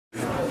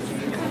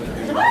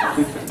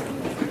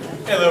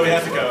Hey Louie,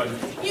 how's it going?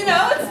 You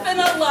know, it's been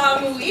a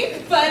long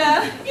week, but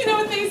you know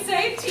what they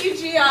say,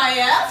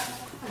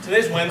 TGIF?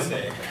 Today's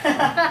Wednesday.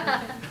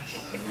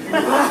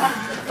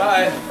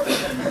 Bye.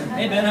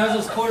 Hey Ben, how's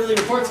those quarterly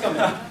reports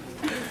coming?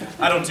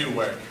 I don't do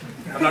work.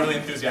 I'm not really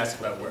enthusiastic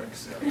about work,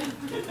 so.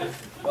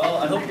 Well,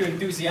 I hope you're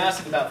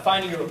enthusiastic about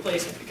finding your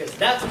replacement, because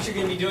that's what you're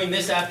going to be doing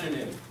this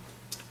afternoon.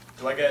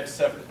 Do I get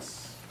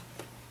severance?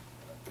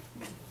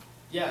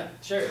 Yeah,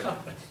 sure.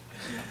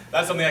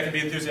 That's something I can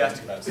be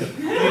enthusiastic about, so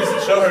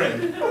please show her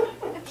in.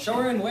 Show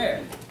her in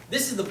where?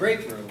 This is the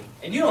break room,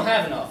 and you don't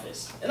have an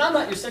office, and I'm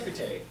not your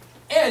secretary,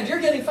 and you're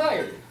getting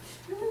fired.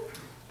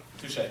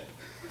 Touche. Such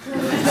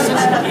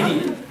an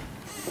idiot.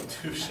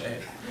 Touche.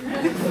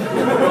 Ben,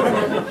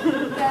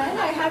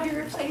 I have your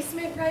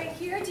replacement right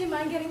here. Do you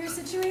mind getting her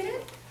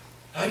situated?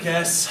 I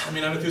guess. I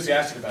mean, I'm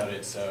enthusiastic about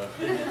it, so.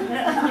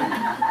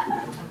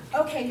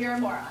 Okay, you're a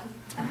moron.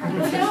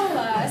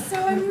 Noah,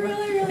 so I'm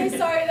really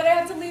sorry that I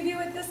have to leave you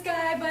with this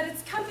guy, but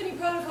it's company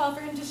protocol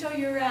for him to show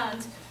you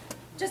around.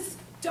 Just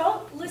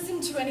don't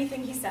listen to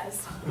anything he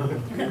says.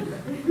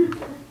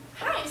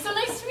 Hi, so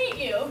nice to meet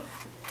you.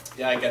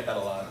 Yeah, I get that a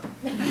lot.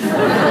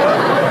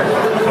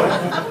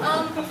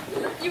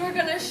 You were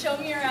gonna show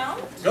me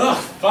around? Ugh,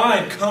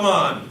 fine, come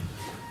on.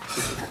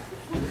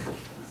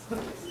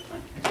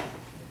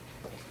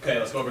 Okay,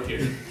 let's go over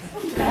here.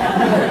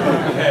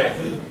 Okay,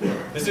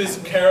 this is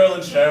Carol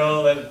and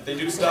Cheryl, and they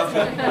do stuff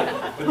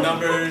with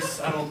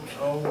numbers. I don't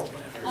know,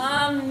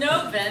 whatever.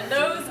 No, Ben,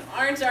 those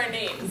aren't our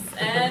names.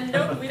 And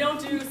no, we don't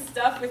do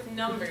stuff with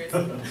numbers.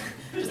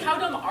 Just how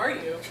dumb are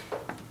you?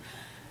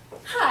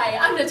 Hi,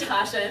 I'm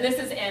Natasha, and this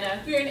is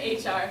Anna. We're in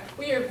HR.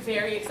 We are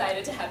very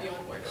excited to have you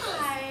on board with us.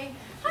 Hi.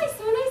 Hi,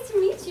 so nice to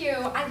meet you.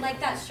 I like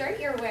that shirt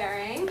you're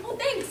wearing. Oh,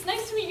 thanks.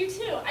 Nice to meet you,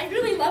 too. I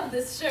really love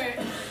this shirt.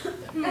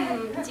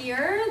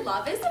 Dear,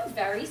 love is a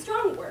very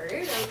strong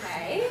word,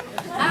 okay?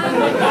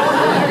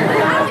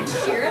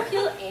 Here at Shir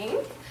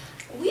Inc.,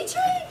 we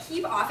try to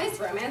keep office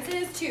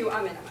romances to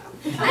a minimum.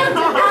 And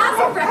as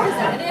a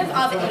representative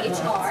of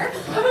HR,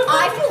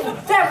 I feel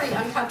very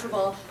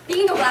uncomfortable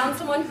being around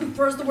someone who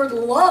throws the word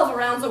love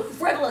around so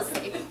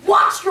frivolously.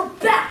 Watch your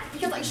back,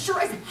 because I sure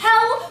as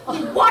hell will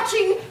be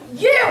watching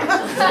you!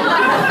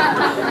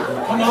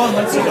 Come on,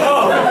 let's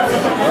go!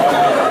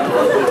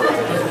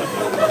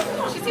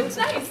 She seems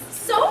nice.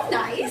 So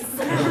nice!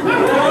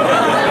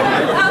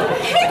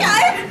 Hey,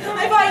 guys!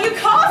 I bought you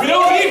coffee! We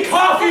don't need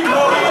coffee,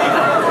 Molly!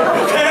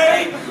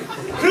 Okay?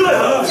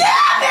 Damn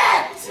it!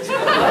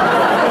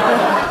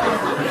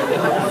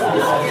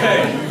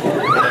 Okay,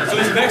 so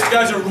these next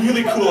guys are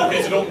really cool,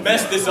 okay, so don't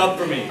mess this up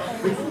for me.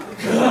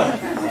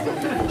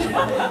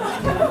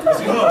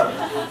 Let's go.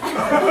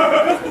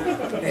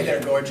 Hey there,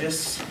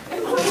 gorgeous.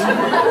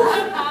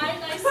 Hi,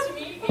 nice to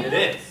meet you. It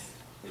is.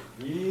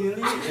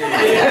 Really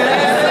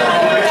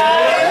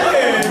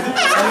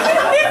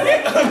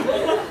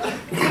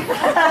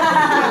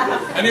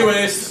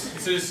Anyways,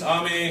 this is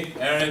Ami,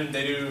 Aaron,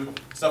 they do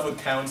stuff with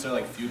counts or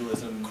like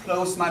feudalism.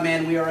 Close, my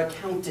man, we are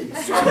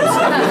accountants.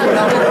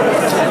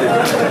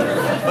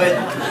 But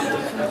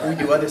we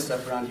do other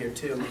stuff around here,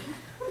 too.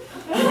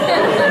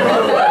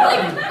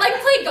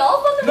 like play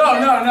golf on the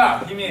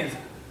No. He means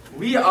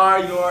we are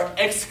your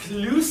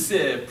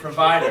exclusive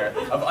provider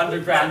of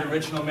underground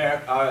original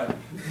Magic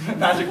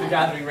the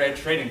Gathering rare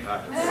trading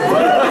cards.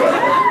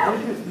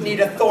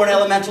 Need a Thorn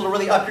Elemental to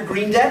really up your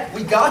green deck?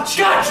 We got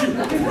you! Got you!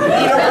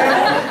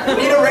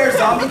 Need a rare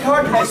zombie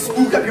card to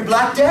spook up your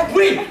black deck?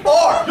 We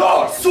are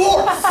your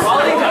source!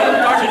 Molly down in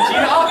the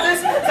Argentina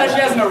office says she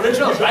has an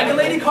original Dragon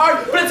Lady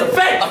card, but it's a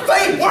fake! A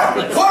fake?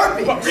 Worthless!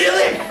 Garbage! But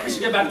really? We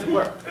should get back to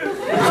work.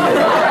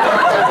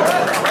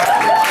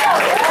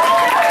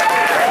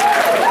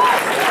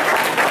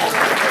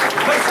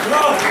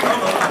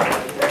 Come on.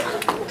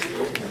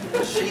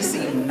 She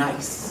seemed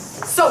nice.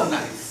 So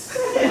nice.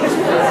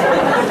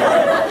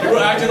 You were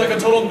acting like a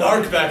total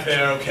narc back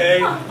there,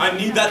 okay? I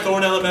need that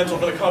Thorn Elemental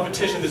for the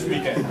competition this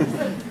weekend.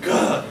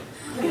 God.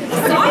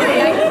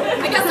 Sorry,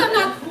 I guess I'm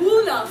not cool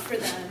enough for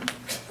them.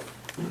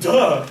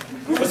 Duh.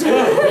 Let's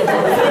go.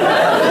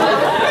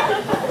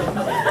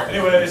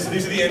 Anyways,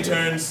 these are the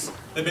interns.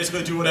 They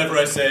basically do whatever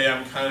I say.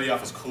 I'm kind of the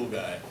office cool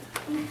guy.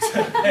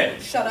 Hey.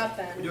 Shut up,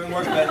 Ben. We're doing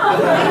work, Ben.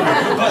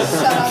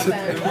 Shut up,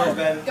 Ben. Doing work,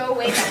 Ben. Go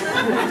away,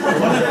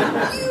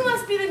 Ben. You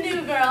must be the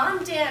new girl.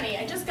 I'm Danny.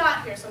 I just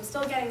got here, so I'm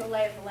still getting the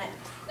lay of the land.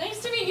 Nice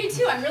to meet you,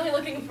 too. I'm really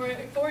looking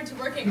forward to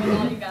working with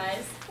all you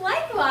guys.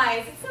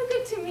 Likewise, it's so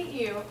good to meet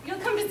you. You'll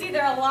come to see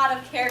there are a lot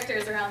of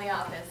characters around the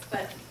office,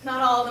 but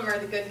not all of them are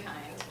the good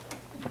kind.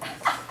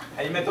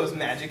 Have you met those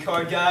magic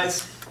card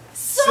guys?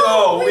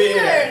 So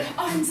weird!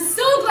 Oh, I'm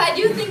so glad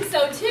you think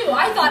so, too.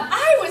 I thought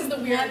I was the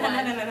weird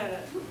one. No.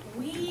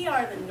 We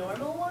are the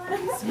normal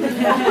ones.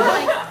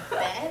 Like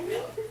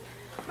Ben?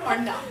 Or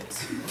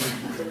not.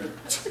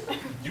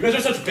 You guys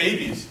are such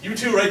babies. You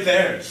two right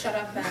there. Shut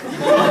up, Ben.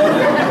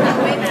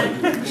 Wait,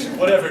 Ben.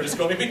 Whatever, just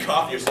go make me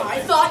coffee or something.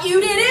 I thought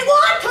you didn't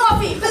want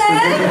coffee, Ben!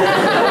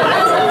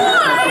 Oh,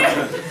 my!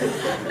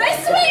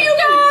 Nice to meet you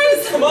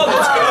guys! Come on,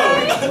 let's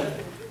go.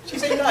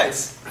 She's so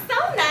nice. So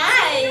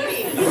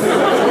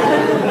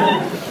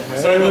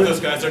Sorry about those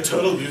guys, they're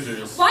total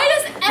losers. Why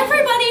does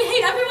everybody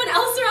hate everyone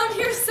else around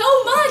here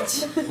so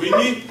much?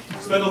 We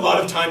spend a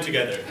lot of time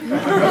together.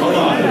 A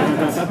lot.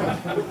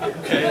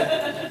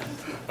 Okay.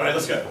 Alright,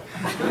 let's go.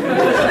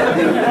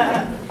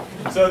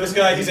 So this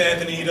guy, he's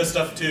Anthony, he does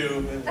stuff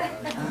too.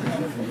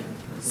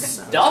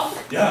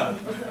 Stuff? Yeah.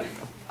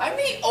 I'm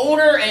the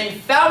owner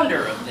and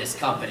founder of this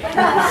company. I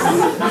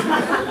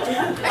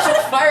should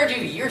have fired you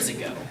years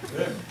ago.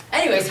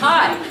 Anyways,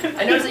 hi.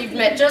 I noticed that you've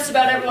met just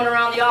about everyone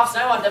around the office,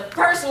 and I wanted to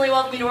personally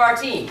welcome you to our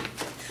team.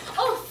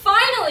 Oh,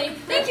 finally!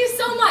 Thank you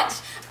so much.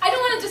 I don't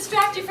want to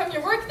distract you from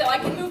your work, though. I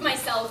can move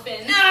myself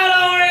in. No,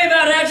 don't worry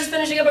about it. I'm just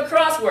finishing up a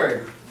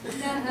crossword.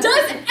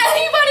 Does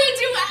anybody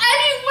do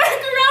any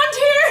work around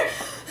here?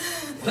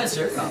 What's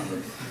your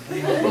problem?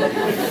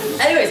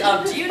 Anyways,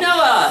 do you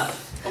know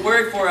a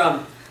word for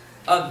a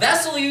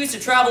vessel used to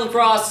travel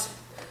across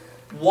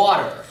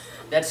water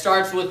that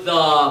starts with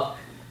the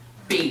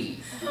B?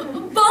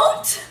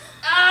 Boat?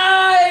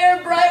 Ah,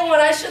 you're a bright one.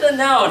 I should have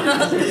known.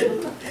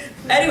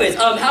 Anyways,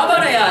 how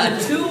about a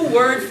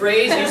two-word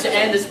phrase used to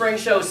end the spring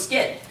show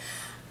Skit?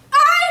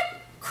 I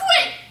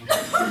quit!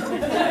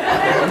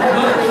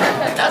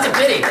 That's a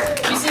pity.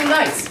 She seemed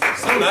nice.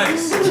 So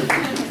nice.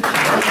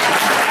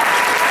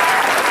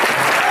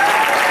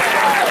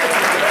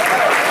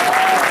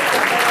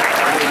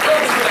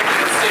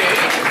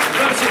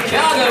 From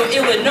Chicago,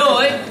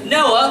 Illinois,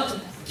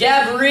 Noah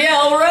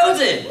Gabrielle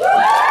Rosen.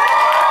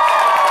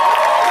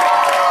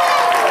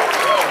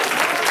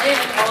 And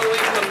all the way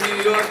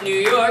from New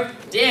York,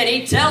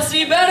 Danny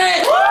Telsey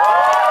Bennett.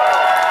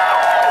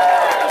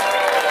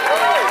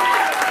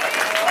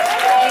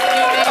 Thank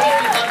you,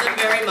 baby. We love them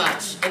very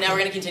much. And now we're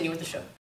going to continue with the show.